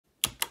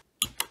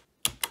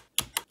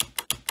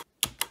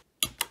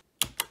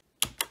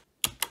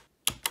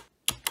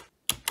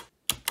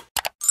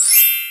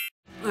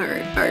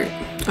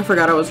I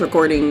forgot I was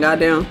recording.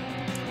 Goddamn.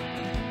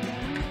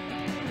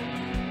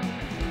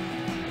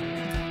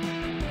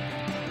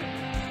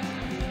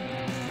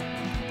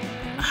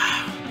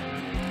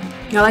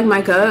 Y'all like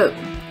my cup?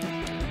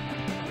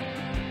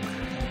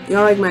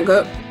 Y'all like my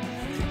cup?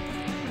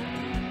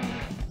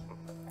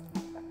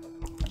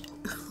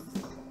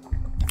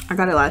 I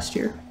got it last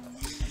year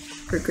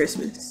for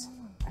Christmas.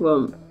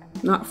 Well,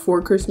 not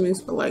for Christmas,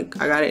 but like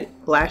I got it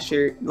last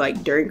year,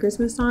 like during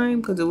Christmas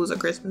time, because it was a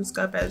Christmas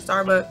cup at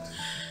Starbucks.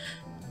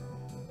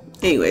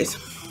 Anyways,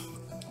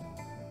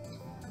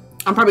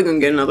 I'm probably gonna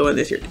get another one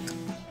this year.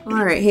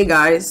 All right, hey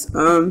guys,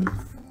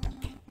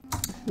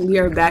 we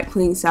are back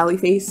playing Sally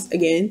Face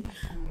again.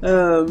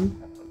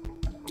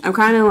 I'm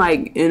kind of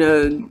like in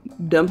a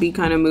dumpy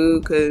kind of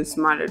mood because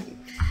one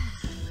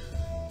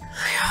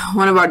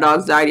of our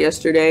dogs died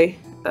yesterday.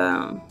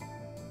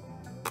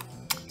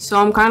 So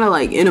I'm kind of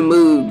like in a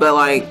mood, but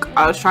like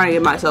I was trying to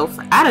get myself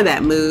out of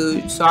that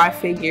mood. So I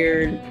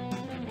figured,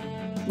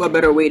 what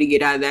better way to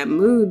get out of that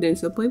mood than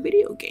to play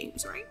video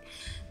games, right?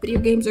 Video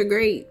games are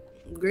great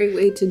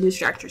way to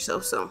distract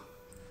yourself. So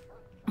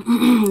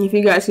if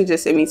you guys could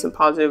just send me some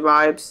positive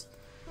vibes,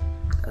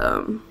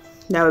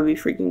 that would be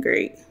freaking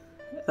great.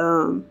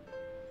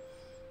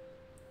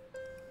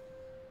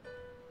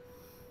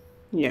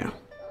 Yeah.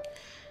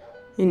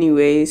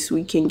 Anyways,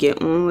 we can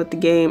get on with the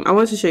game. I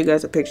want to show you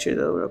guys a picture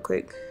though real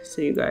quick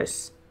so you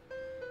guys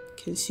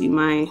can see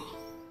my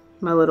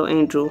little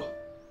angel.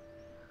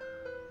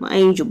 My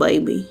angel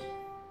baby.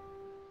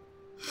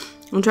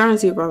 I'm trying to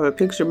see if I have a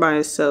picture by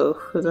itself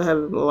because I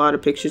have a lot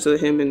of pictures of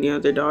him and the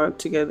other dog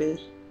together.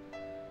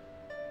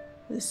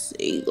 Let's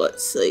see.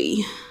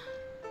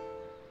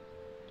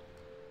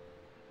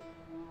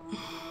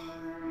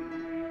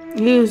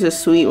 He is a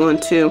sweet one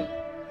too.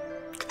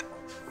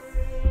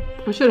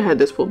 I should have had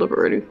this pulled up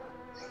already.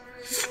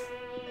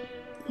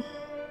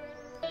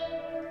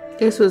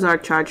 This was our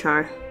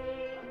Char.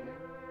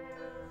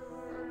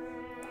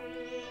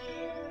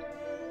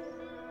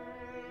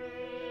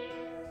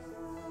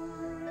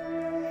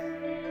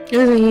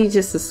 Isn't he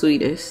just the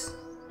sweetest?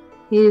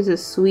 He is a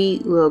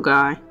sweet little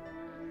guy.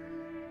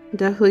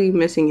 Definitely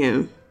missing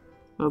him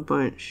a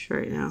bunch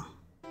right now.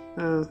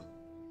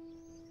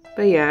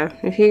 But yeah,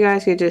 if you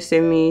guys could just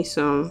send me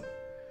some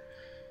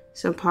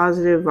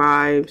positive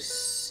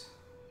vibes,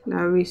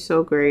 that would be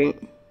so great.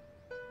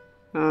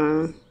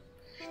 Because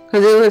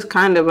it was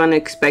kind of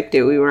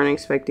unexpected. We weren't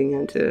expecting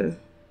him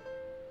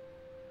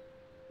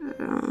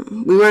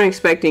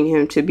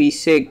to be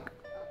sick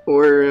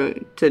or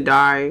to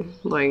die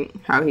like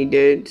how he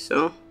did.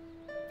 So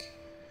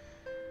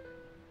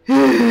he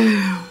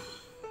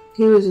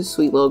was a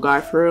sweet little guy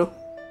for real.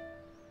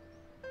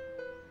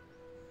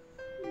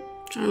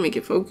 Trying to make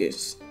it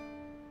focus.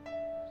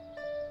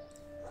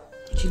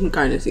 You can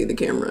kind of see the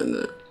camera in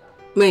the.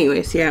 But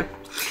anyways, yeah.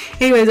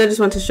 Anyways, I just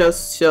want to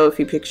show a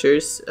few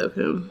pictures of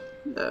him,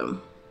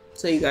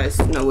 so you guys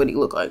know what he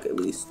looked like at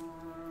least.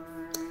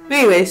 But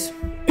anyways,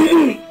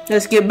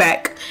 let's get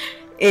back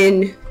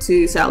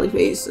into Sally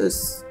Face.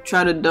 Let's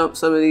try to dump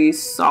some of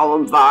these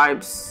solemn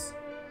vibes,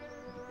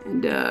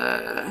 and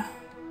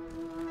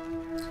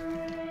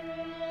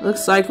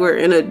looks like we're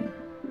in a.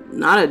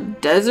 Not a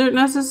desert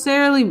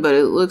necessarily, but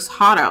it looks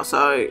hot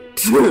outside.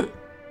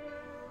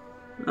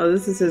 Oh,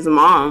 this is his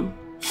mom.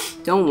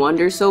 Don't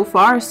wander so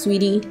far,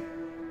 sweetie.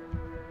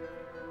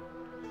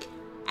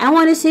 I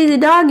want to see the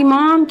doggy,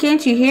 Mom.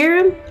 Can't you hear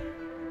him?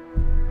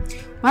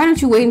 Why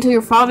don't you wait until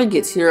your father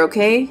gets here,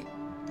 okay?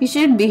 He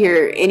should be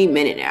here any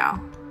minute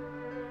now.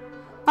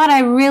 But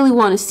I really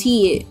want to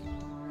see it.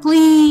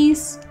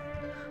 Please?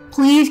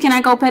 Please, can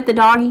I go pet the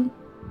doggy?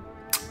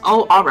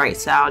 Oh, alright,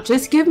 Sal.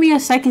 Just give me a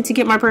second to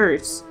get my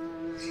purse.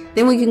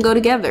 Then we can go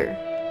together.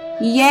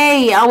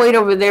 Yay! I'll wait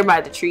over there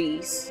by the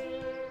trees.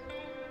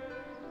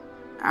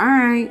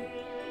 Alright.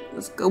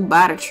 Let's go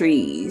by the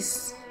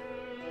trees.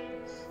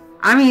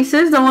 I mean,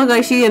 sis don't look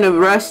like she's in a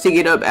rush to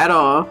get up at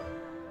all.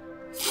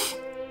 It's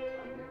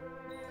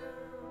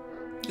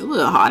a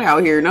little hot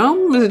out here,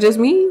 no? Is it just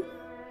me?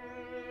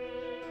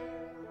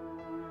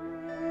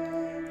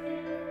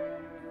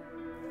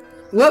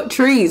 What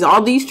trees?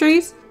 All these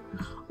trees?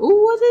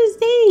 Ooh, what is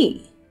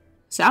these?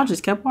 Sal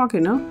just kept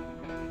walking, no?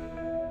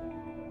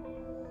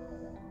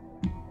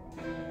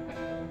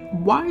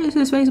 Why is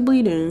his face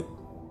bleeding?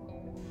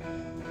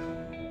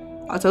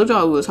 I told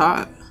y'all it was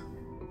hot.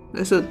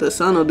 That's what the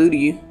sun will do to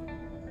you.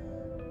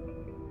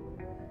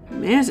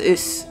 Man,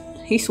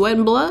 he's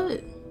sweating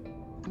blood.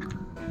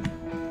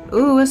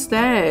 Ooh, what's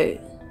that?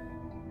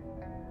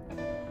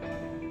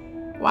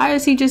 Why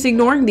is he just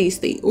ignoring these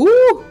things?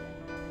 Ooh!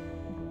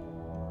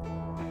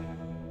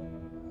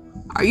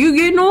 Are you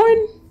getting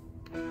on?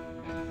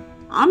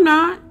 I'm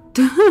not.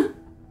 The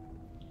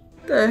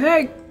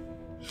heck?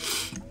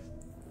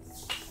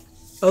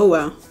 Oh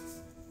wow.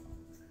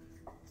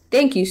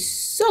 Thank you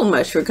so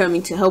much for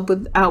coming to help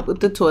out with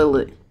the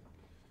toilet.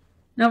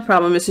 No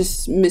problem,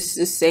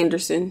 Mrs.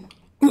 Sanderson.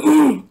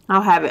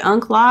 I'll have it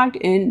unclogged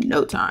in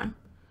no time.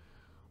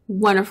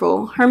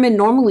 Wonderful. Herman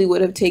normally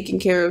would have taken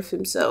care of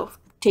himself,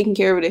 taking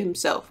care of it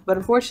himself. But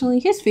unfortunately,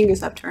 his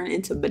fingers have turned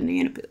into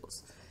banana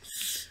peels.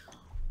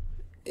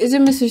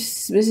 Isn't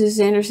Mrs.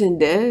 Sanderson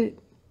dead?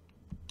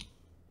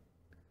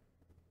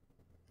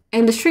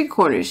 And the street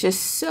corner is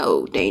just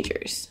so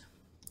dangerous.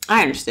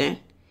 I understand.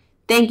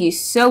 Thank you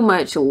so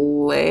much,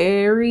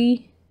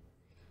 Larry.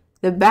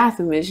 The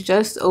bathroom is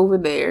just over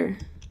there.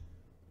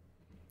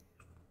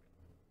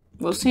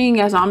 Well, seeing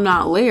as I'm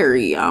not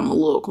Larry, I'm a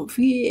little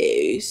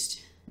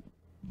confused.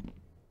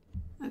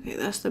 Okay,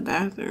 that's the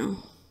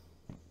bathroom.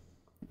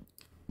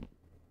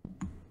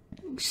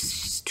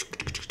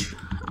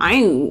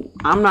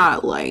 I'm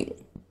not like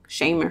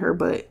shaming her,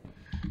 but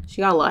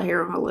she got a lot of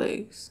hair on her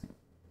legs.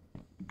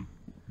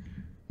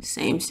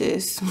 Same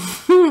sis.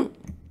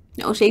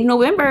 No Shave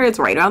November. It's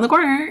right around the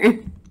corner.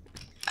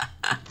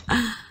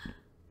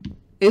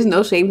 It's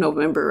No Shave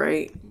November,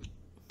 right?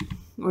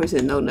 Or is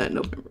it No Nut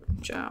November?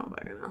 Child,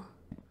 I don't know.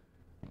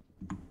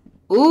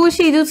 Ooh, what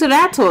she do to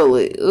that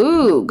toilet?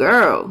 Ooh,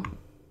 girl.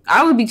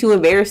 I would be too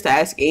embarrassed to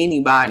ask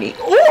anybody.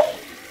 Ooh!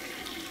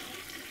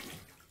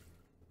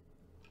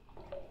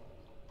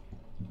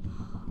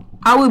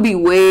 I would be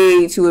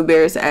way too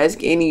embarrassed to ask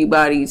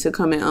anybody to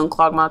come and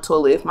unclog my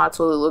toilet if my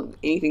toilet looked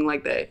anything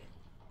like that.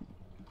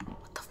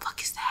 What the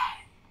fuck is that?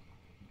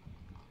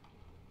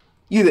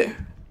 You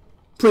there?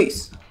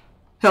 Please,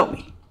 help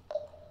me.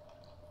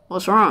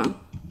 What's wrong?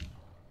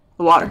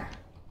 The water.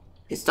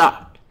 It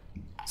stopped.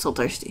 So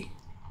thirsty.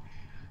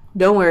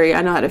 Don't worry,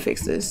 I know how to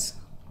fix this.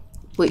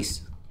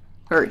 Please,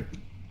 hurry.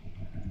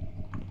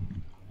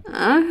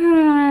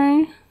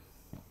 Okay.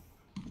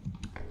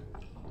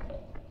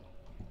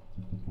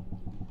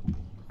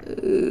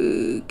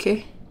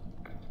 Okay.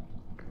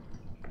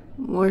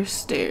 More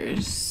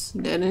stairs.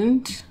 Dead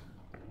end.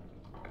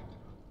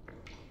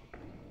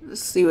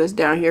 Let's see what's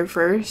down here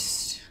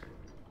first.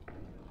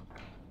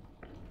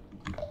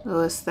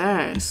 What's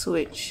that?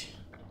 Switch.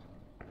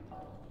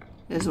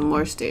 There's some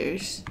more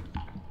stairs.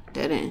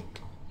 Dead end.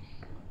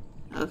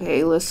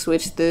 Okay, let's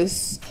switch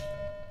this.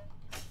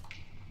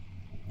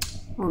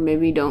 Or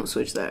maybe don't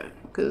switch that,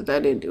 because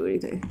that didn't do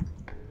anything.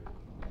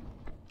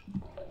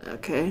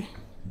 Okay.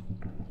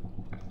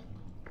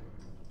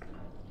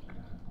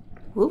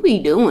 What we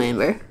doing,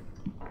 bro?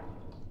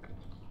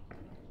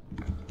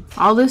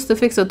 All this to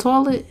fix a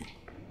toilet?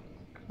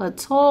 A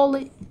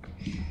toilet?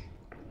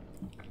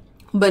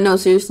 But no,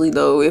 seriously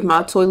though, if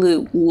my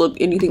toilet looked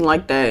anything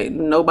like that,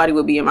 nobody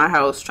would be in my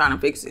house trying to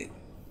fix it.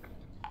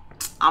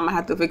 I'm gonna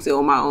have to fix it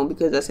on my own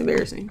because that's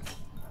embarrassing.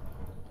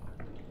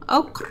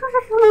 Okay.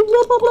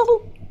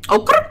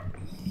 Okay.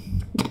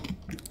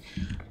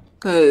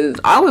 Cause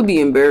I would be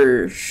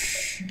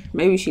embarrassed.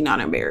 Maybe she not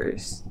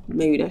embarrassed.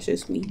 Maybe that's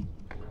just me.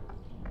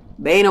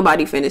 But ain't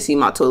nobody finna see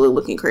my toilet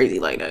looking crazy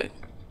like that.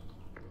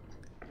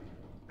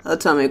 Her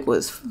stomach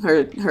was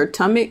her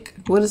stomach.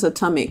 What is a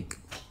stomach?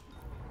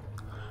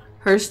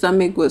 Her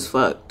stomach was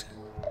fucked.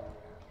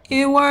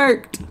 It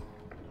worked.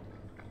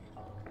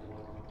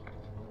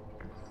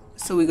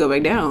 So we go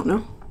back down,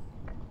 no?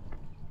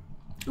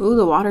 Ooh,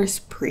 the water's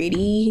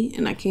pretty,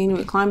 and I can't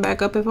even climb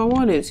back up if I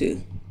wanted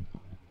to.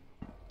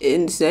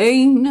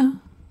 Insane.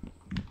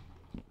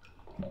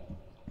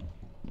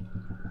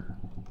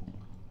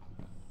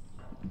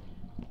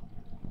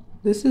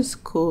 This is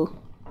cool.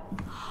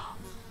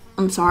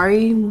 I'm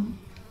sorry.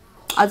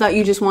 I thought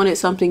you just wanted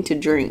something to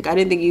drink. I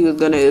didn't think you was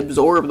gonna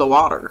absorb the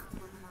water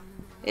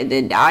and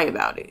then die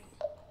about it.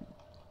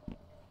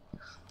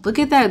 Look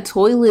at that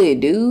toilet,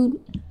 dude.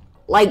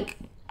 Like,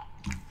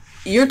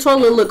 your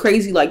toilet look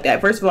crazy like that.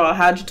 First of all,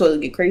 how'd your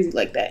toilet get crazy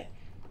like that?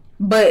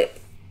 But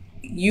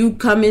you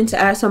come in to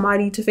ask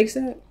somebody to fix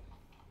that?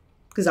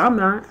 Because I'm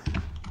not.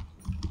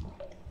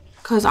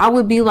 Because I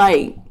would be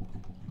like,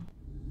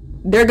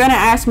 they're gonna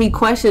ask me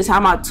questions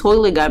how my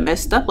toilet got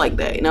messed up like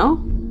that, you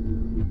know?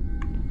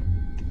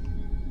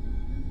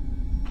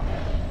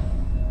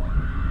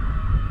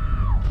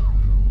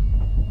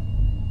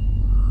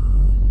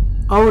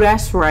 Oh,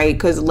 that's right,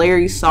 because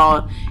Larry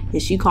saw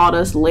and she called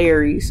us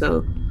Larry,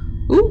 so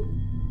ooh.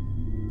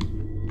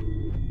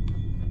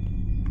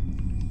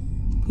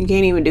 You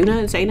can't even do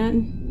nothing, say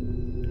nothing?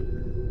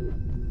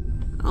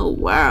 Oh,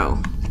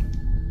 wow.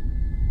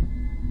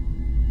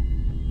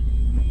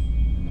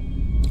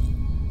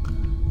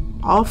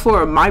 All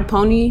for My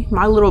Pony,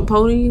 My Little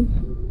Pony,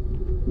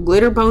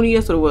 Glitter Pony,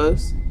 that's what it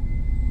was.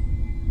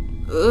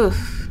 Ugh.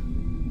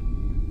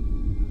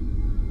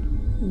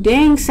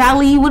 Dang,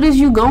 Sally, what is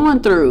you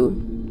going through?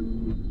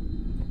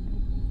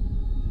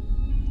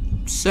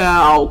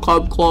 Sal,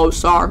 come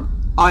closer.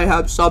 I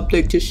have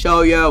something to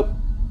show you.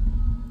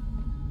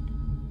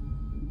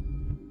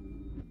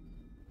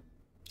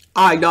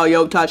 I know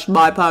you touched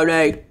my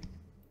pony.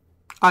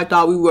 I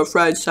thought we were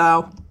friends,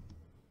 Sal.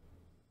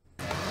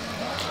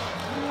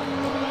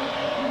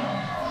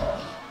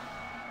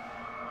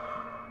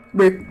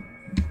 Rick.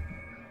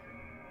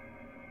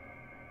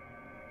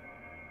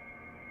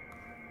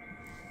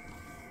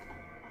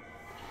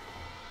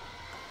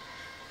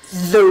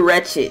 The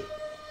Wretched.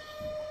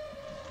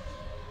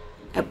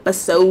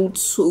 Episode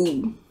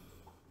 2.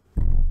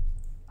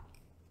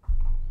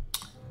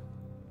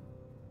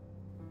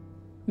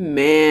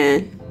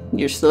 Man,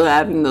 you're still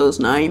having those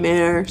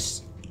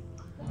nightmares?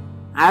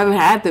 I haven't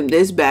had them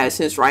this bad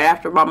since right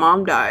after my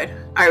mom died.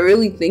 I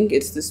really think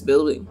it's this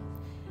building.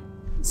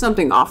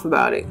 Something off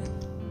about it.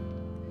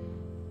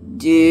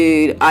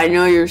 Dude, I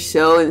know you're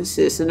so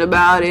insistent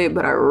about it,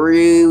 but I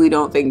really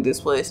don't think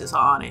this place is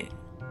haunted.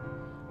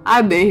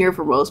 I've been here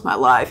for most of my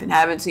life and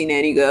haven't seen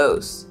any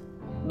ghosts.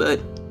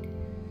 But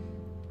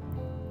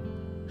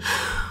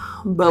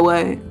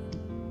what?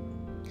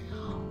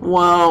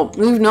 Well,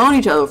 we've known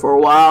each other for a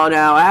while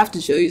now. I have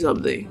to show you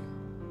something.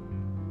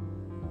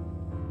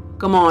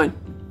 Come on.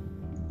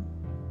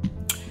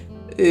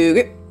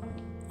 Okay.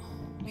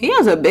 He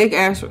has a big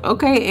ass.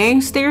 Okay,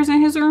 and stairs in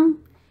his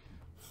room?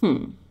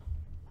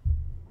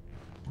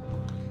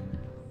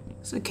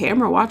 It's a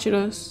camera watching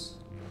us.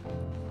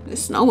 The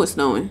snow is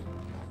snowing.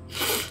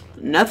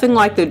 Nothing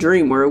like the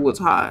dream where it was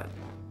hot.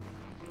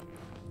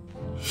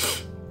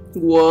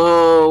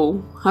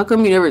 Whoa. How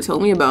come you never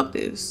told me about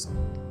this?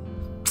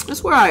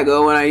 That's where I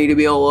go when I need to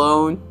be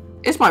alone.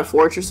 It's my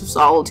fortress of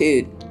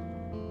solitude.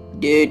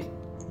 Dude.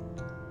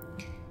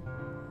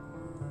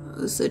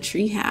 It's a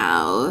tree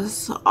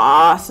house.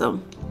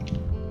 Awesome.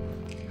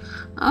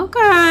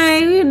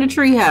 Okay, we're in the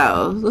tree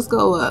house. Let's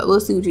go up.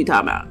 Let's see what you're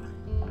talking about.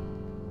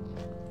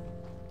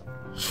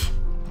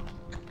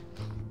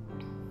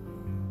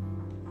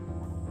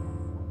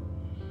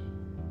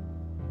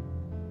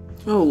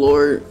 Oh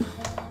Lord.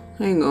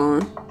 Hang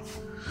on.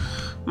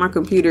 My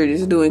computer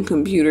is doing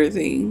computer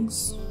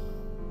things.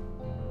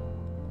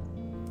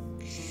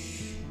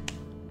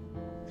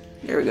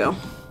 There we go.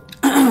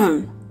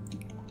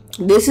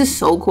 This is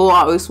so cool.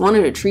 I always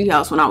wanted a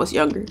treehouse when I was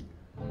younger.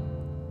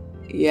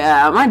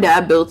 Yeah, my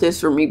dad built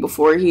this for me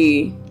before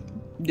he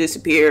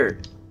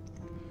disappeared.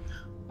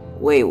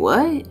 Wait,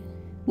 what?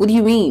 What do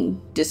you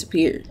mean,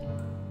 disappeared?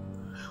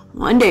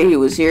 One day he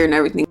was here and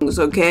everything was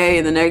okay,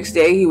 and the next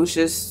day he was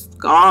just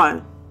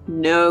gone.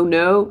 No,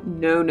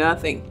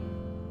 nothing.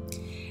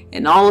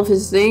 And all of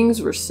his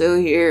things were still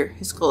here.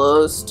 His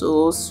clothes,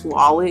 tools,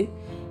 wallet,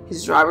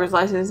 his driver's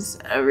license,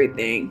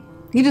 everything.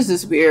 He just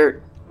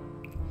disappeared.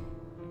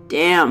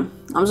 Damn.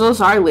 I'm so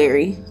sorry,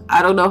 Larry.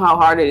 I don't know how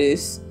hard it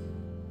is.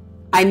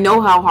 I know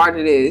how hard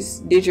it is.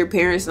 Did your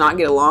parents not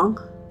get along?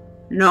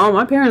 No,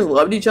 my parents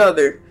loved each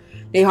other.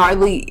 They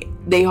hardly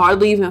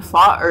even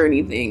fought or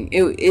anything.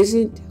 It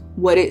isn't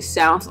what it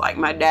sounds like.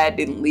 My dad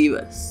didn't leave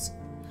us.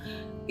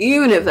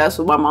 Even if that's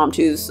what my mom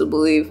chooses to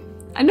believe.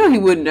 I know he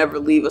would never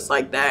leave us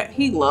like that.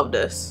 He loved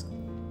us.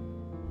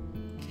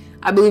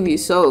 I believe you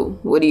so.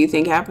 What do you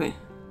think happened?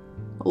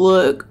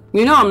 Look,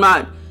 you know I'm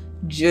not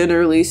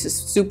generally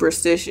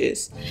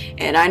superstitious.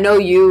 And I know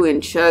you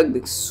and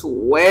Chug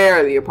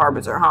swear the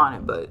apartments are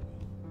haunted, but...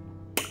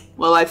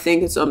 well, I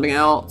think it's something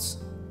else.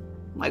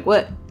 Like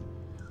what?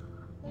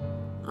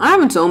 I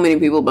haven't told many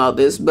people about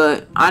this,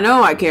 but I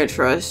know I can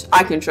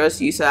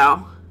trust you,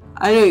 Sal.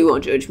 I know you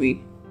won't judge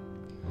me.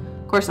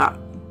 Of course not.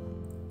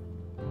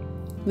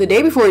 The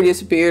day before he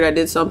disappeared, I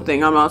did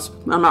something I'm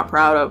not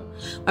proud of.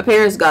 My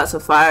parents got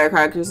some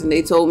firecrackers and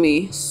they told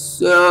me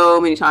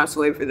so many times to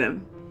wait for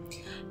them.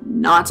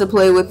 Not to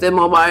play with them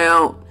on my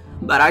own,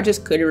 but I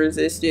just couldn't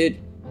resist it.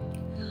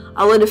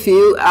 I lit a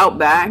few out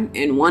back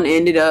and one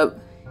ended up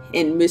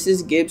in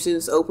Mrs.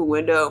 Gibson's open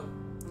window.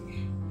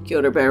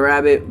 Killed her pet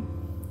rabbit.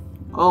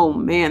 Oh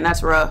man,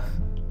 that's rough.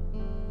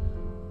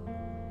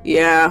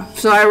 Yeah,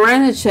 so I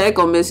ran to check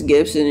on Miss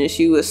Gibson and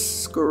she was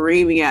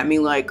screaming at me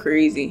like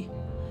crazy.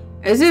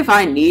 As if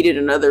I needed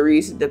another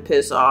reason to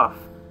piss off.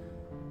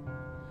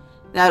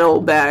 That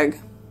old bag.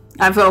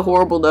 I felt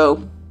horrible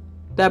though.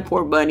 That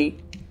poor bunny.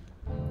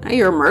 Now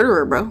you're a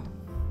murderer, bro.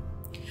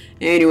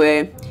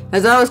 Anyway,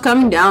 as I was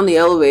coming down the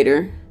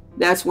elevator,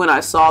 that's when I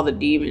saw the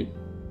demon.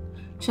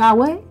 Child,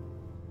 what?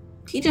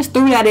 He just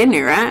threw that in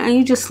there, right? And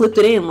you just slipped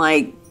it in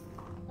like...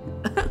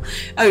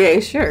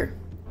 okay, sure.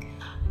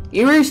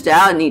 He reached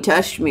out and he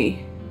touched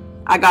me.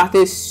 I got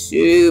this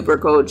super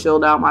cold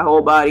chill down my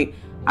whole body.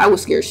 I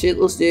was scared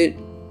shitless, dude.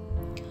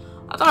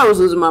 I thought I was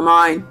losing my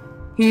mind.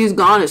 He was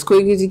gone as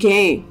quick as he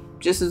came,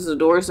 just as the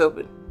doors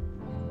opened.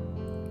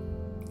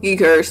 He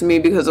cursed me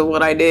because of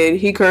what I did.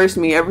 He cursed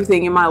me.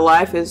 Everything in my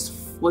life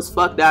was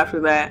fucked after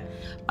that.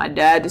 My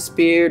dad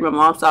disappeared. My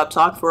mom stopped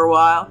talking for a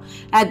while.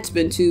 I had to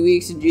spend 2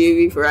 weeks in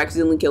juvie for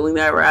accidentally killing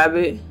that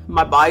rabbit.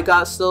 My bike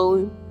got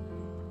stolen.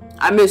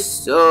 I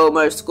missed so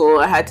much school.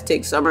 I had to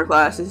take summer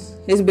classes.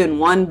 It's been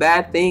one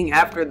bad thing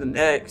after the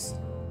next.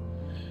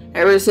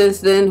 Ever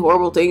since then,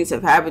 horrible things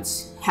have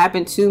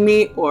happened to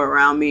me or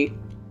around me.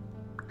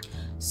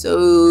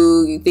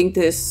 So, you think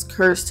this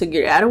curse took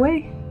your dad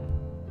away?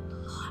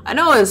 I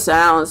know it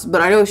sounds,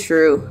 but I know it's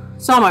true.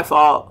 It's all my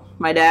fault.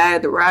 My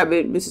dad, the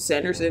rabbit, Mrs.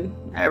 Sanderson,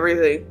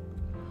 everything.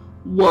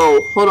 Whoa,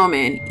 hold on,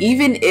 man.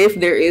 Even if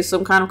there is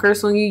some kind of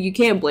curse on you, you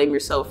can't blame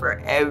yourself for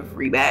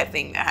every bad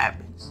thing that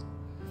happens.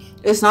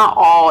 It's not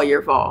all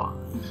your fault.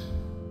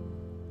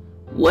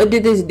 What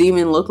did this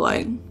demon look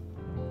like?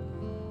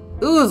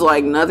 It was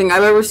like nothing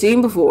I've ever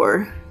seen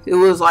before. It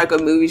was like a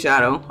movie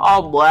shadow,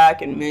 all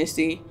black and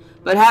misty,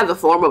 but had the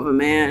form of a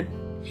man.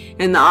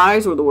 And the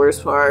eyes were the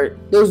worst part.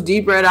 Those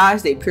deep red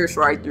eyes, they pierce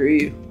right through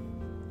you.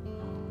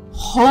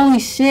 Holy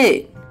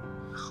shit.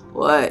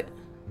 What?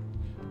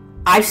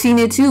 I've seen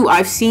it too.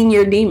 I've seen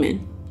your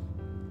demon.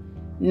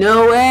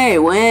 No way.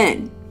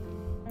 When?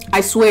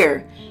 I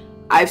swear.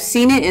 I've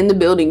seen it in the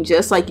building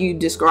just like you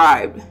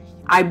described.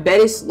 I bet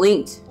it's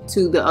linked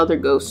to the other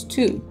ghosts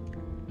too.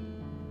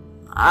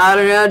 I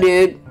don't know,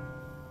 dude.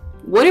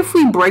 What if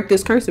we break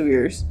this curse of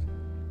yours?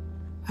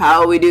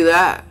 How will we do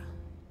that?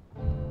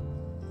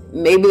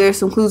 Maybe there's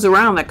some clues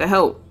around that could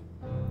help.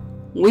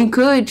 We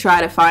could try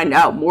to find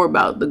out more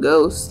about the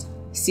ghost.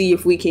 See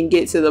if we can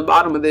get to the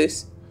bottom of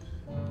this.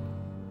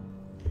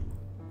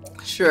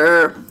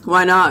 Sure,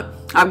 why not?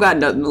 I've got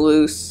nothing to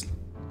lose.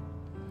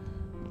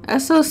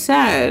 That's so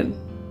sad.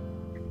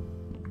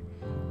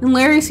 And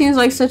Larry seems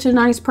like such a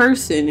nice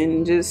person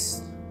and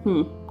just,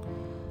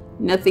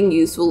 nothing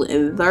useful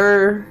in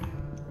there.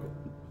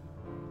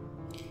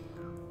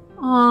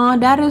 Aw,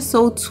 that is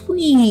so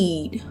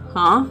tweed.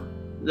 Huh?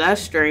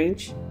 That's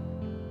strange.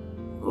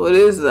 What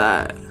is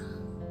that?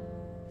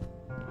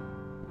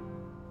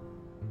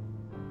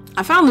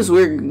 I found this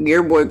weird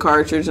Gear Boy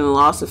cartridge in the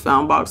Lost and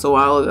Found box a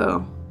while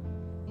ago.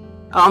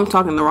 Oh, I'm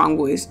talking the wrong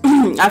voice.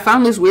 I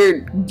found this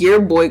weird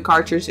Gear Boy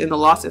cartridge in the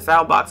Lost and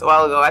Found box a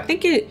while ago. I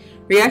think it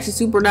reacts to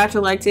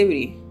supernatural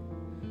activity.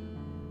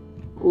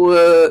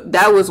 Well,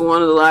 that was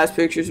one of the last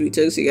pictures we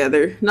took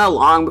together, not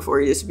long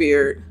before he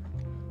disappeared.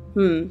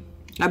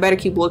 I better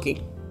keep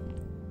looking.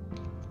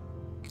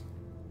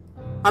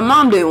 My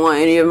mom didn't want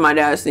any of my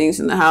dad's things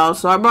in the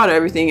house, so I brought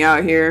everything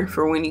out here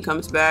for when he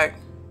comes back.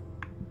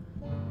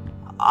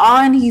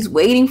 Oh, and he's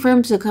waiting for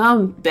him to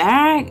come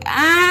back?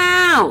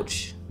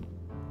 Ouch!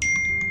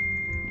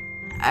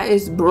 That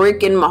is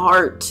breaking my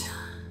heart.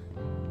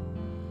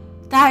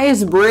 That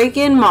is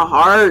breaking my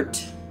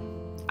heart.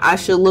 I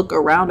should look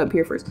around up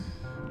here first.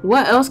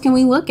 What else can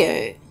we look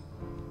at?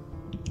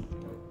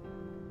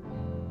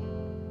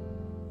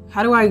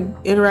 How do I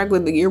interact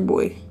with the Gear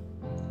Boy?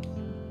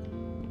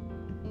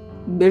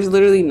 There's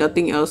literally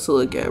nothing else to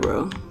look at,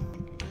 bro.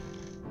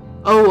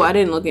 Oh, I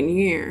didn't look in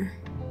here.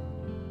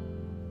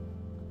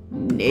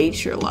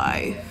 Nature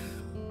Life.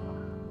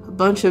 A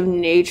bunch of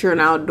nature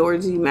and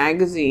outdoorsy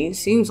magazines.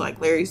 Seems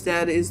like Larry's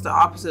dad is the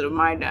opposite of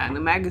my dad. The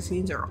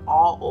magazines are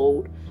all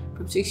old,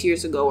 from 6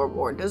 years ago or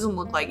more. Doesn't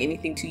look like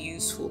anything too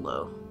useful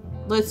though.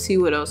 Let's see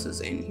what else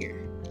is in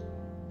here.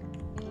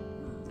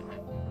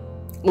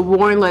 A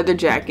worn leather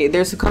jacket.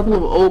 There's a couple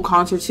of old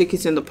concert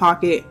tickets in the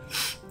pocket.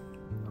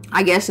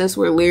 I guess that's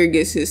where Larry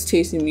gets his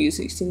taste in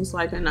music. Seems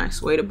like a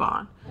nice way to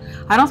bond.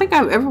 I don't think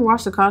I've ever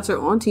watched a concert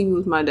on TV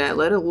with my dad,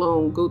 let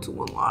alone go to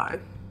one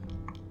live.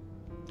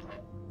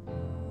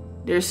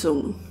 There's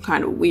some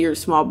kind of weird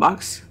small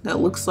box that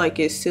looks like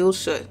it's sealed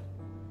shut.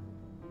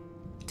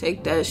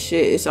 Take that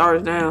shit, it's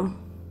ours now.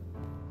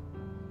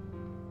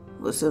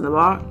 What's in the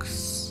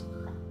box?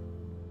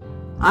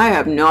 I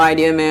have no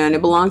idea, man. It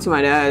belonged to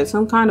my dad.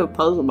 Some kind of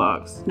puzzle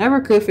box. Never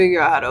could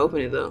figure out how to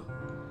open it though.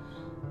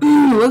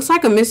 Looks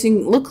like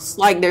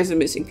there's a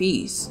missing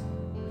piece.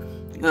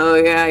 Oh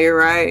yeah, you're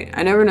right.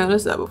 I never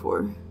noticed that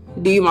before.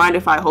 Do you mind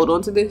if I hold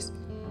on to this?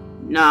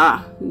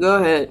 Nah, go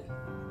ahead.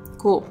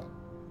 Cool.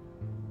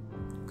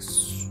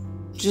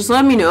 Just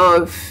let me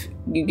know if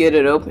you get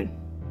it open.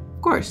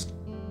 Of course.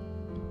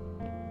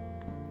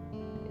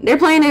 They're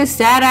playing this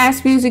sad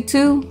ass music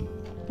too?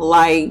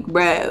 Like,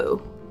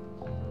 bro.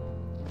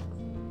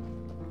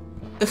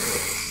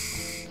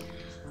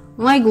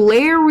 Like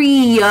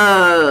Larry,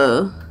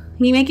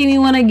 he making me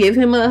want to give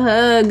him a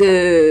hug.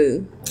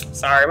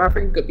 Sorry, my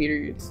freaking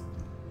computer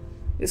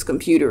is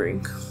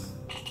computering.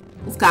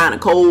 It's kind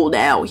of cold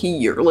out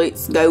here.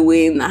 Let's go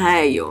in the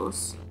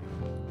house.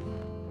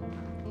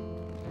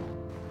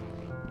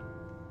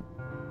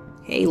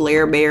 Hey,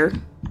 Larry Bear.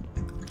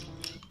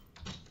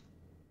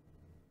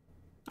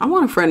 I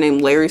want a friend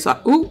named Larry. So,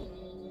 ooh.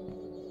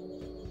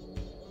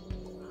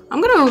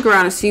 I'm gonna look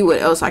around and see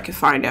what else I can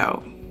find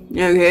out.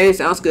 Okay,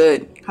 sounds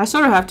good. I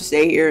sort of have to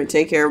stay here and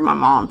take care of my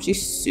mom.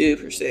 She's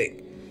super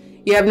sick.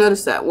 Yeah, I've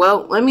noticed that.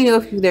 Well, let me know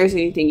if there's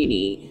anything you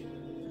need.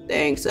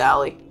 Thanks,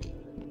 Allie.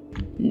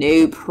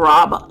 No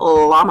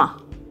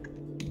problema.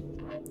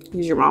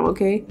 Is your mom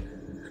okay?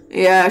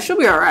 Yeah, she'll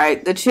be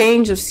alright. The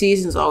change of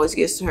seasons always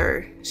gets to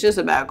her. It's just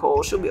a bad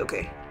cold. She'll be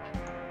okay.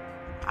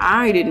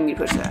 I didn't mean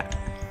to push that.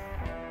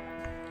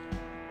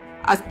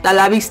 Hasta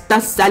la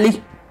vista,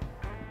 Sally.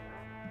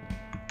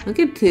 Look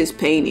at his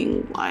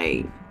painting,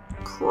 like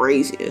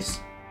craziness.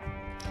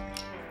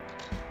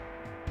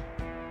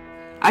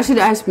 I should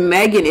ask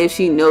Megan if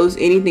she knows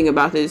anything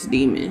about this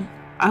demon.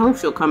 I hope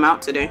she'll come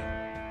out today.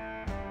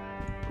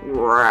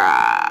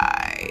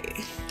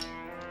 Right.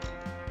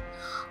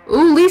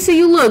 Ooh, Lisa,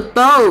 you look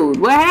bowed.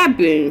 What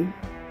happened?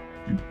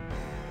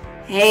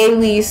 Hey,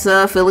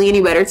 Lisa. Feeling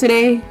any better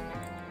today?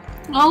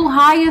 Oh,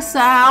 hiya,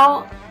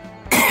 Sal.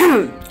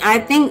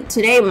 I think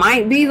today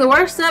might be the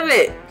worst of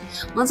it.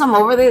 Once I'm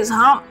over this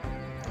hump,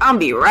 I'll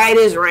be right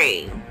as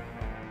rain.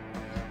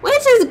 Which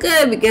is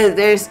good because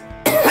there's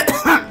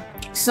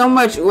so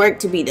much work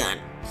to be done.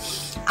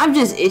 I'm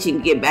just itching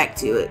to get back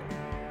to it.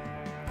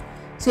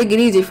 Take it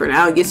easy for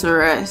now and get some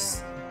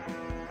rest.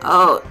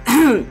 Oh,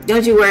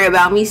 don't you worry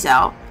about me,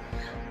 Sal.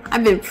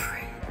 I've been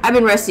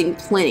resting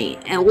plenty,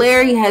 and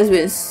Larry has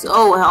been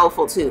so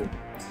helpful too.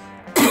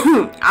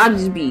 I'll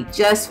just be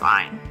just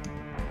fine.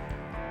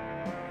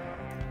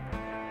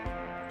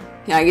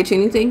 Can I get you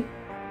anything?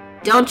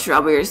 Don't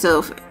trouble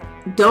yourself.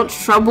 Don't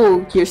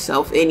trouble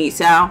yourself any,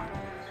 Sal.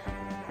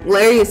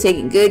 Larry is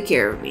taking good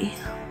care of me.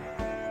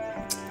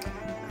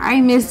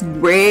 I miss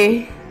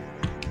Bray.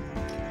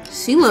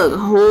 She look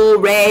whole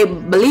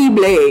red blee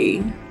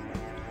blee.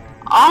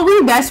 Are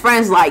we best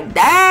friends like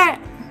that?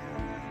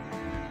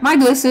 My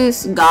good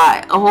sis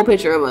got a whole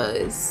picture of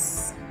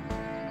us.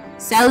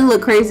 Sally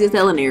look crazy as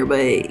hell in there,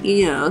 but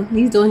you know,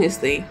 he's doing his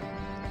thing.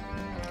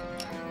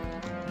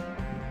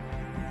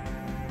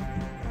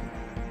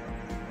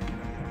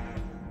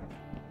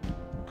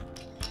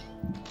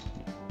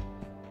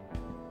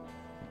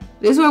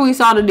 This is where we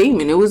saw the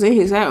demon. It was in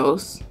his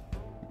house.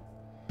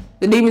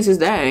 The demon's his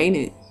dad, ain't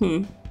it?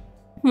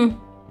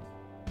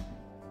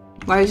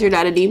 Why is your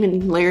dad a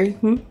demon, Larry?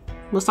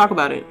 Let's talk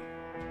about it.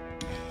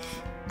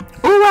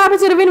 Oh, what happened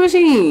to the vending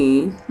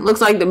machine?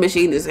 Looks like the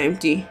machine is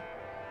empty.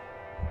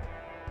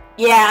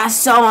 Yeah,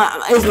 so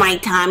is my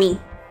Tommy.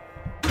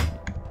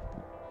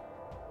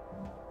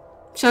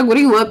 Chuck, what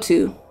are you up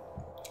to?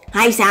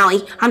 Hi,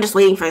 Sally. I'm just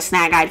waiting for a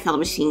snack guide to fill the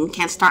machine.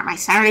 Can't start my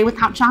Saturday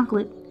without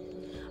chocolate.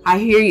 I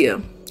hear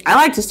you. I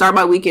like to start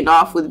my weekend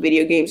off with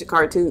video games and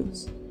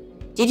cartoons.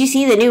 Did you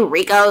see the new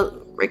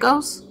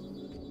Rico's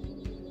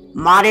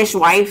Modish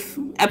Wife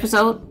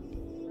episode?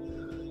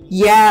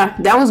 Yeah,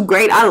 that was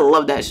great. I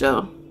love that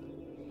show.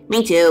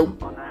 Me too.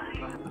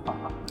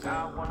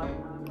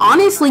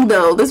 Honestly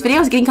though, this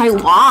video is getting kind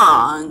of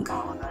long.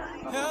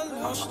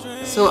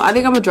 So I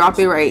think I'm gonna drop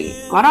it right.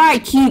 Why do I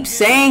keep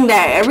saying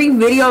that? Every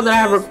video that I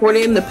have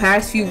recorded in the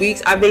past few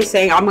weeks, I've been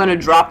saying I'm gonna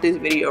drop this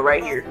video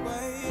right here.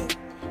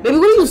 Baby,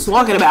 what are you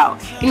talking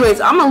about? Anyways,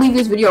 I'm gonna leave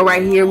this video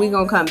right here. We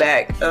gonna come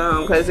back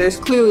because there's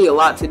clearly a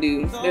lot to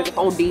do. There's a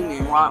whole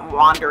demon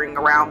wandering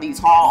around these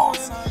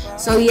halls.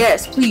 So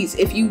yes, please,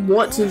 if you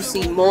want to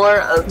see more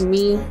of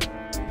me,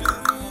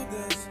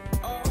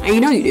 and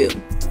you know you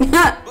do,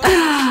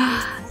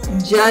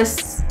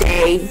 just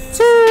stay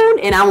tuned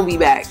and I will be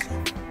back.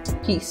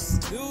 Peace.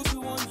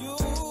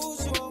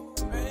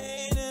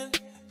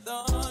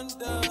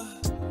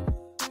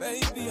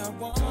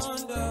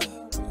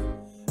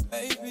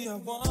 I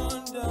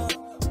wonder,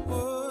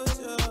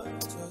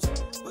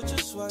 would you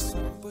just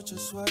put your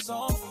sweats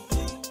on for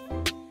me?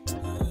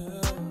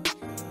 Yeah.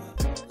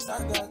 I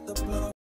got the blood.